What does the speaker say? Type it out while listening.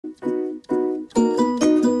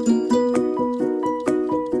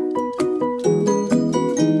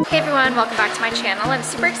everyone, welcome back to my channel. I'm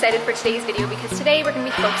super excited for today's video because today we're going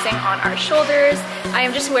to be focusing on our shoulders. I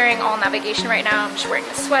am just wearing all navigation right now. I'm just wearing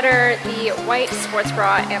the sweater, the white sports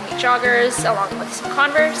bra, and the joggers along with some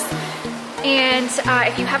Converse. And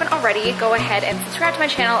if you haven't already, go ahead and subscribe to my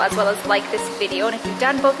channel as well as like this video. And if you've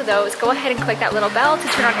done both of those, go ahead and click that little bell to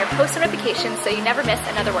turn on your post notifications so you never miss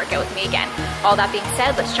another workout with me again. All that being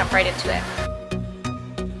said, let's jump right into it.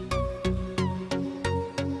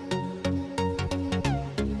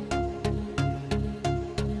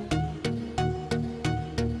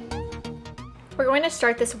 We're going to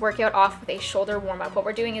start this workout off with a shoulder warm-up. What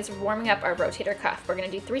we're doing is warming up our rotator cuff. We're going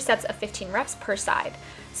to do 3 sets of 15 reps per side.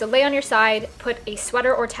 So lay on your side, put a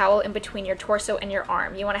sweater or towel in between your torso and your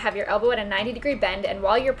arm. You want to have your elbow at a 90-degree bend, and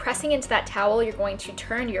while you're pressing into that towel, you're going to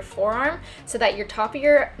turn your forearm so that your top of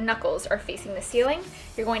your knuckles are facing the ceiling.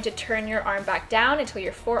 You're going to turn your arm back down until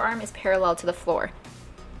your forearm is parallel to the floor.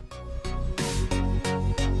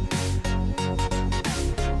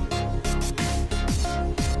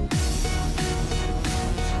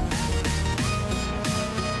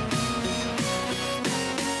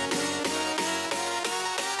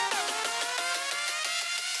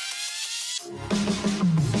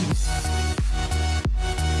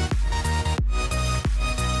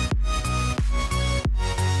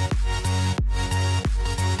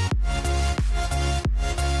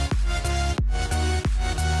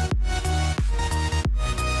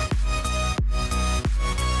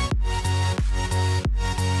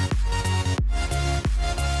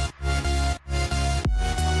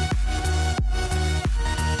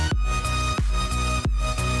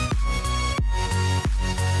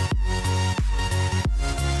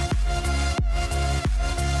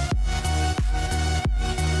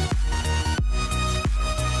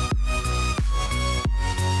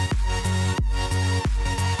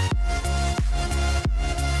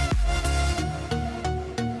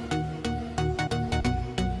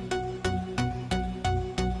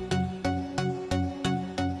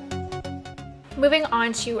 Moving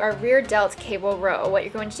on to our rear delt cable row, what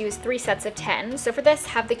you're going to do is 3 sets of 10. So for this,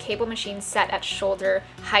 have the cable machine set at shoulder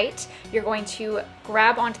height. You're going to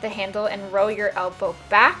grab onto the handle and row your elbow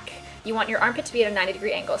back. You want your armpit to be at a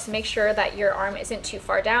 90-degree angle, so make sure that your arm isn't too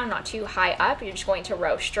far down, not too high up. You're just going to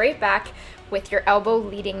row straight back with your elbow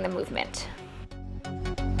leading the movement.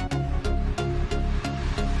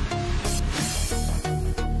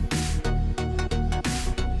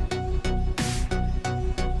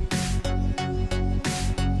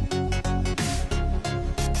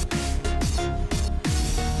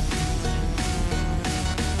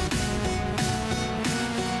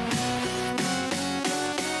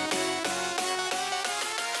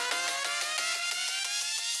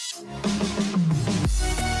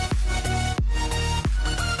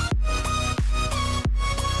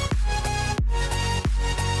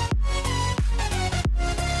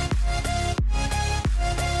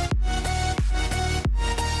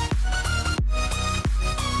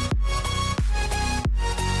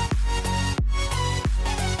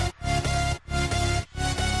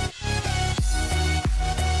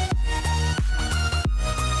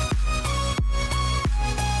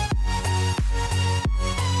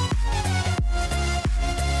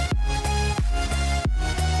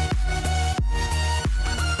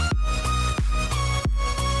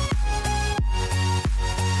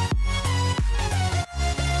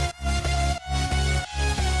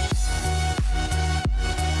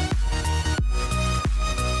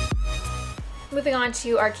 Moving on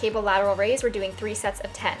to our cable lateral raise, we're doing 3 sets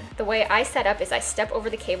of 10. The way I set up is I step over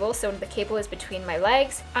the cable, so the cable is between my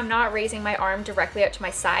legs. I'm not raising my arm directly out to my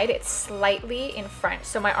side, it's slightly in front.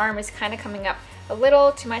 So my arm is kind of coming up a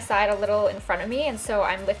little to my side, a little in front of me, and so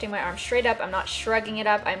I'm lifting my arm straight up. I'm not shrugging it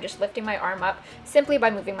up, I'm just lifting my arm up simply by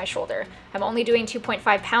moving my shoulder. I'm only doing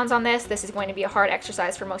 2.5 pounds on this. This is going to be a hard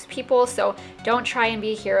exercise for most people, so don't try and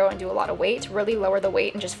be a hero and do a lot of weight. Really lower the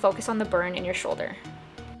weight and just focus on the burn in your shoulder.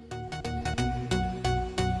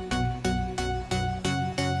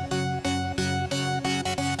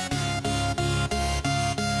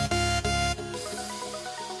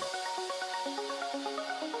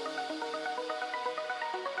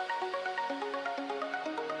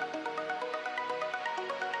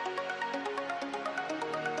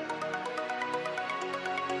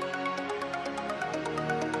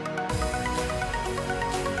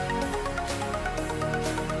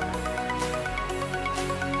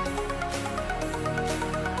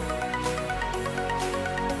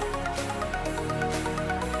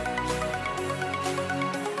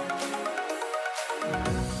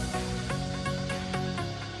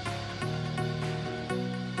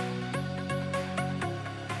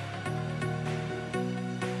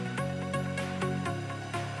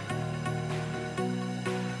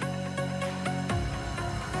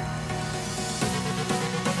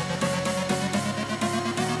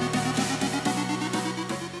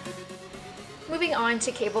 Moving on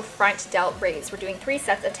to cable front delt raise. We're doing 3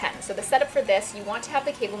 sets of 10. So the setup for this, you want to have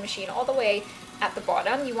the cable machine all the way at the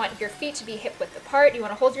bottom. You want your feet to be hip width apart. You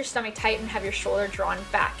want to hold your stomach tight and have your shoulder drawn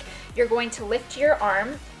back. You're going to lift your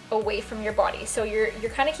arm away from your body. So you're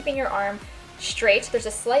kind of keeping your arm straight. There's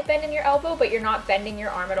a slight bend in your elbow, but you're not bending your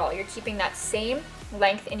arm at all. You're keeping that same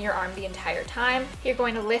length in your arm the entire time. You're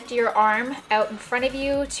going to lift your arm out in front of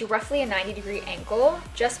you to roughly a 90-degree angle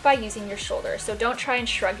just by using your shoulder. So don't try and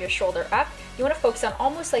shrug your shoulder up. You want to focus on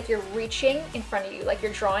almost like you're reaching in front of you, like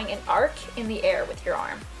you're drawing an arc in the air with your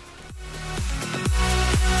arm.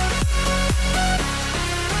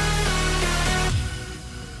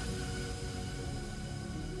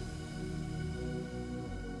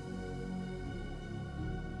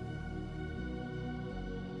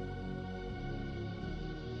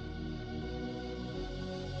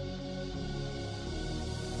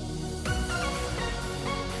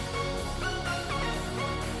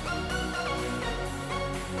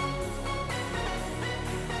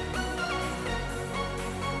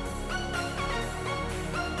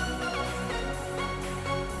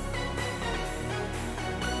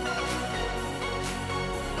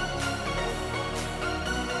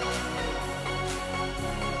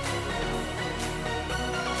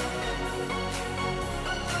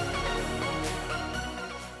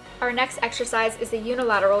 Our next exercise is the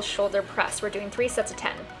unilateral shoulder press. We're doing 3 sets of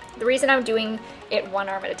 10. The reason I'm doing it one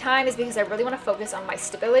arm at a time is because I really want to focus on my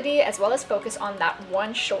stability as well as focus on that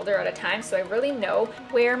one shoulder at a time, so I really know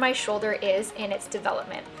where my shoulder is in its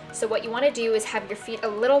development. So what you want to do is have your feet a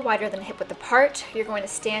little wider than hip width apart. You're going to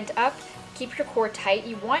stand up, keep your core tight.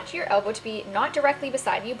 You want your elbow to be not directly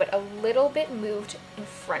beside you, but a little bit moved in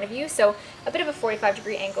front of you. So a bit of a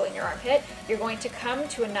 45-degree angle in your armpit. You're going to come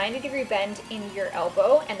to a 90-degree bend in your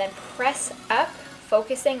elbow and then press up,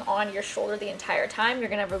 focusing on your shoulder the entire time. You're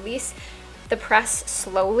going to release the press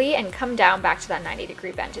slowly and come down back to that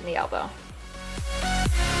 90-degree bend in the elbow.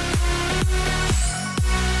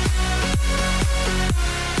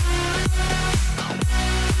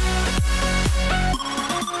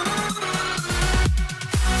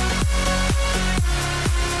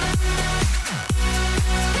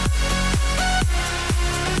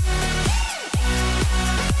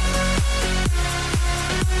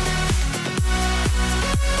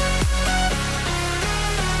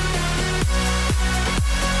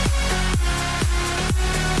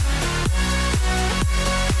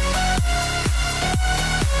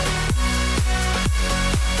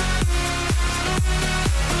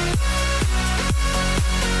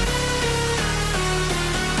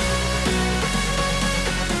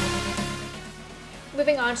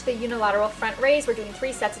 Moving on to the unilateral front raise, we're doing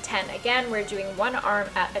 3 sets of 10. Again, we're doing one arm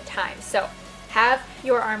at a time. So have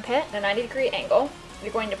your armpit at a 90-degree angle.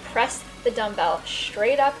 You're going to press the dumbbell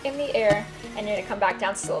straight up in the air and you're going to come back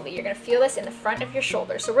down slowly. You're going to feel this in the front of your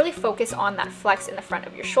shoulder. So really focus on that flex in the front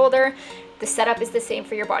of your shoulder. The setup is the same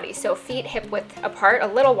for your body. So feet hip width apart, a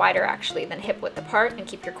little wider actually than hip width apart, and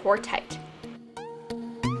keep your core tight.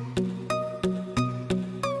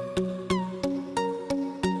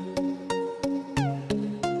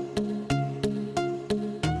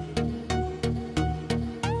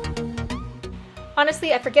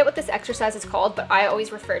 Honestly, I forget what this exercise is called, but I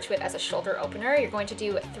always refer to it as a shoulder opener. You're going to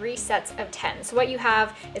do 3 sets of 10. So what you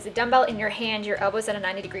have is a dumbbell in your hand, your elbow's at a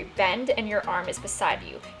 90-degree bend, and your arm is beside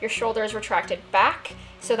you. Your shoulder is retracted back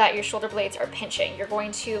so that your shoulder blades are pinching. You're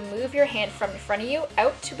going to move your hand from in front of you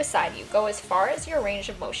out to beside you. Go as far as your range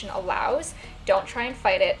of motion allows. Don't try and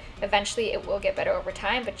fight it. Eventually it will get better over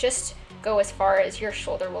time, but just go as far as your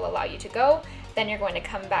shoulder will allow you to go. Then you're going to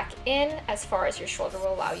come back in as far as your shoulder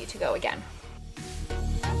will allow you to go again.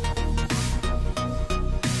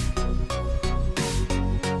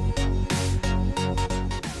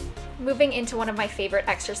 Moving into one of my favorite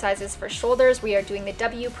exercises for shoulders, we are doing the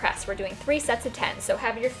W press. We're doing 3 sets of 10. So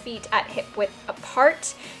have your feet at hip width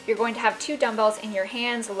apart. You're going to have 2 dumbbells in your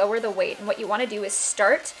hands, lower the weight. And what you want to do is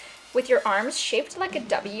start with your arms shaped like a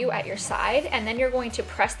W at your side, and then you're going to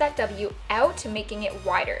press that W out, making it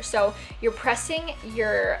wider. So you're pressing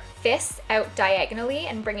your fists out diagonally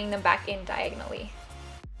and bringing them back in diagonally.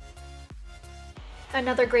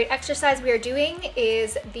 Another great exercise we are doing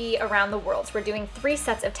is the around the worlds. We're doing 3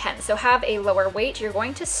 sets of 10. So have a lower weight. You're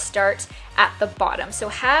going to start at the bottom. So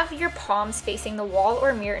have your palms facing the wall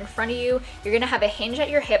or mirror in front of you. You're going to have a hinge at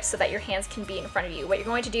your hips so that your hands can be in front of you. What you're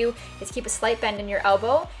going to do is keep a slight bend in your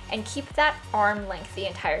elbow and keep that arm length the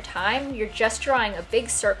entire time. You're just drawing a big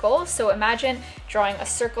circle. So imagine drawing a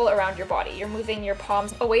circle around your body. You're moving your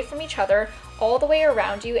palms away from each other all the way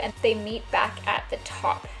around you, and they meet back at the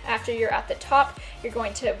top. After you're at the top, you're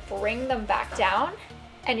going to bring them back down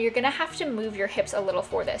and you're gonna have to move your hips a little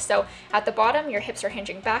for this. So at the bottom, your hips are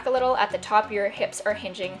hinging back a little. At the top, your hips are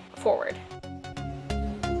hinging forward.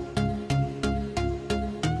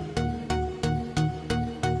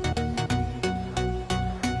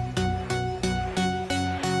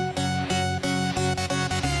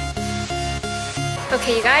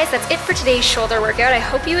 Okay, you guys, that's it for today's shoulder workout. I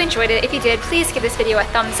hope you enjoyed it. If you did, please give this video a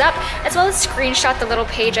thumbs up, as well as screenshot the little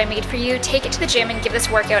page I made for you. Take it to the gym and give this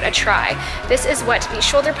workout a try. This is what the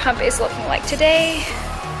shoulder pump is looking like today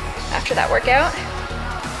after that workout.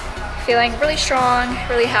 Feeling really strong,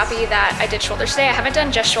 really happy that I did shoulders today. I haven't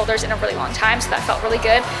done just shoulders in a really long time, so that felt really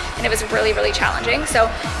good, and it was really, really challenging. So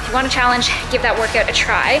if you want a challenge, give that workout a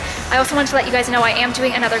try. I also wanted to let you guys know I am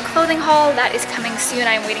doing another clothing haul that is coming soon.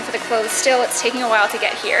 I'm waiting for the clothes still. It's taking a while to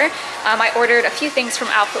get here. I ordered a few things from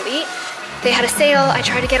Elite. They had a sale. I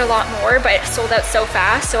tried to get a lot more, but it sold out so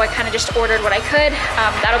fast, so I kind of just ordered what I could.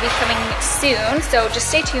 That'll be coming soon, so just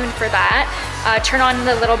stay tuned for that. Turn on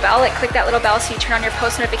the little bell, click that little bell so you turn on your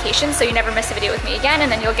post notifications so you never miss a video with me again, and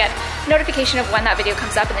then you'll get notification of when that video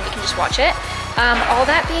comes up, and then you can just watch it. All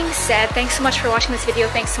that being said, thanks so much for watching this video.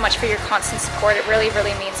 Thanks so much for your constant support. It really,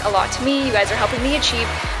 really means a lot to me. You guys are helping me achieve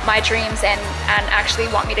my dreams and actually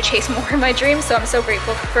want me to chase more of my dreams, so I'm so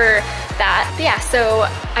grateful for that. But yeah, so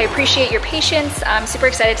I appreciate your patience. I'm super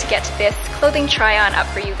excited to get this clothing try-on up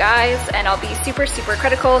for you guys, and I'll be super, super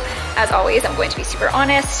critical. As always, I'm going to be super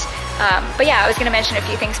honest. But yeah, I was gonna mention a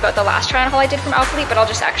few things about the last try-on haul I did from Elite, but I'll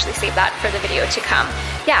just actually save that for the video to come.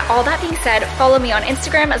 Yeah, all that being said, follow me on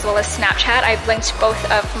Instagram as well as Snapchat. I've linked both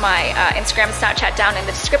of my Instagram and Snapchat down in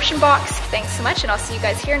the description box. Thanks so much, and I'll see you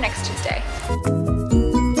guys here next Tuesday.